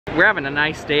We're having a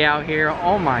nice day out here.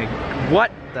 Oh my,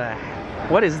 what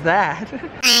is that?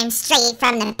 I'm straight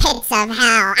from the pits of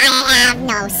hell. I have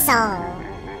no soul.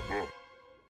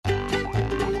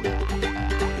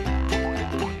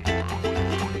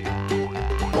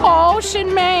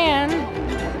 Ocean Man!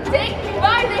 Take me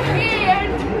by the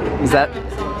hand! Is that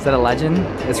a legend?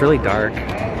 It's really dark.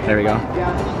 There we go.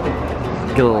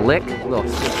 Get a little lick.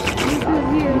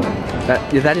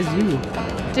 That is you.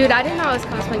 Dude, I didn't know I was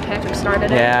cosplaying Patrick started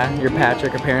it. Yeah, you're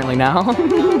Patrick apparently now.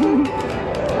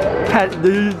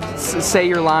 Say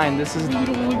your line. This is... No!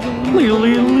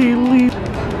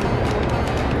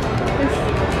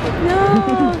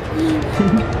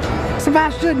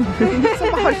 Sebastian!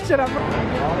 Sebastian!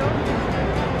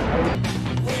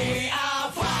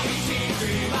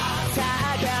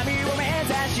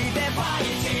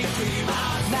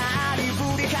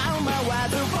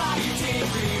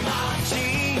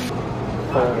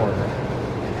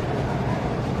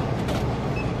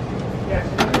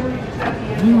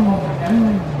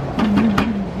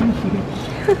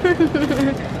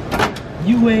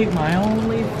 You ate my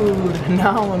only food.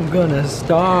 Now I'm gonna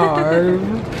starve.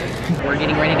 We're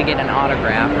getting ready to get an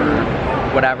autograph or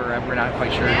whatever. We're not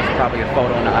quite sure. It's probably a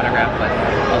photo and an autograph, but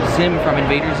of ZIM from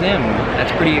Invader ZIM.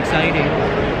 That's pretty exciting.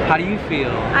 How do you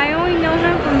feel? I only know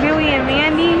him from Billy and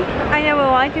Mandy. I never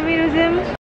watched Invader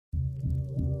ZIM.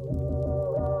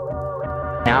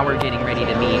 Now we're getting ready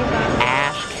to meet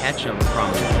Ash Ketchum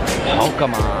from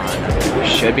Pokemon.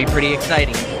 Should be pretty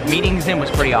exciting. Meeting ZIM was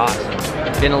pretty awesome.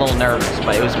 Been a little nervous,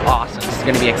 but it was awesome. This is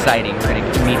gonna be exciting. We're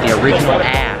gonna meet the original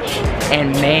Ash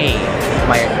and May,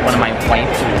 one of my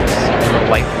waifus, little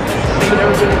waifus.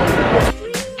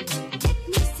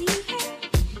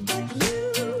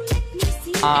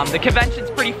 The convention's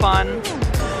pretty fun.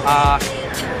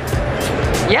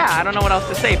 Yeah, I don't know what else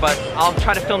to say, but I'll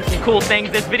try to film some cool things.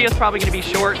 This video's probably gonna be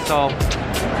short, so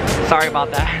sorry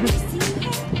about that.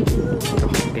 Oh,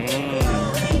 dang.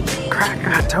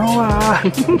 Krakatoa!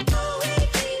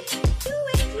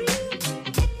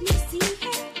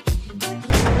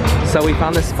 So we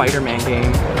found this Spider-Man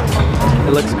game.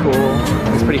 It looks cool.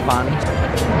 It's pretty fun.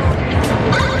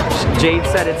 Jade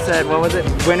said, what was it?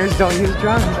 Winners don't use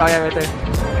drugs. Oh yeah, right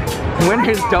there.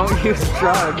 Winners don't use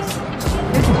drugs.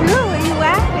 It's true, what are you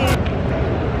laughing?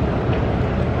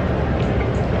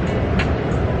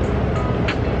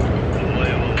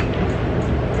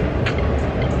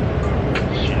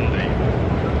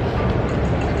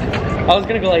 I was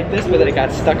gonna go like this, but then it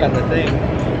got stuck on the thing.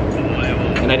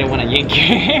 And I didn't want to yank your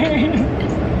hair.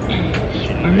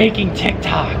 We're making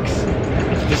TikToks.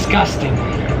 It's disgusting.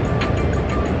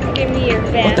 Give me your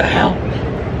fan. What the hell?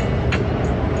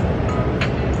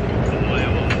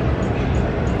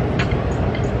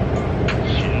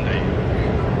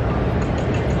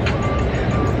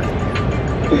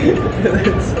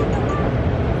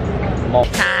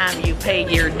 Time you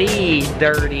pay your deeds,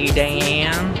 Dirty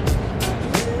Dan.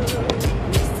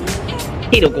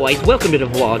 Hey guys, welcome to the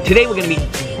vlog. Today we're gonna be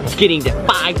getting to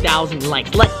 5,000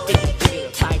 likes. Let's get to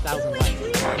 5,000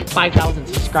 likes. 5,000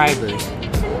 subscribers.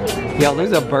 Yo,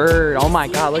 there's a bird. Oh my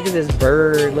god, look at this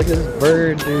bird. Look at this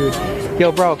bird, dude.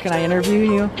 Yo, bro, can I interview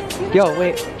you? Yo,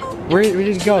 wait. Where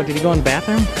did he go? Did he go in the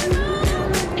bathroom?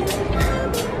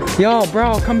 Yo,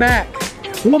 bro, come back.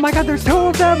 Oh my god, there's two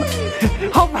of them.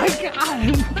 Oh my god.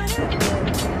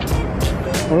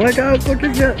 Oh my god, look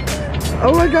at that.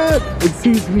 Oh my god, it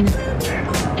sees me. Ocean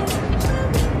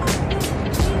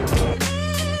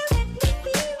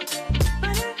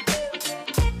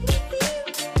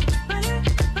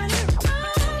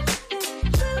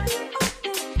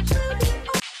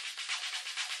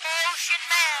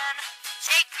man,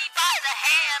 take me by the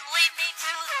hand, lead me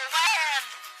to the land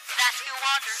that you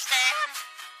understand.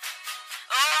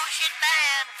 Ocean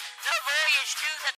man, the voyage to the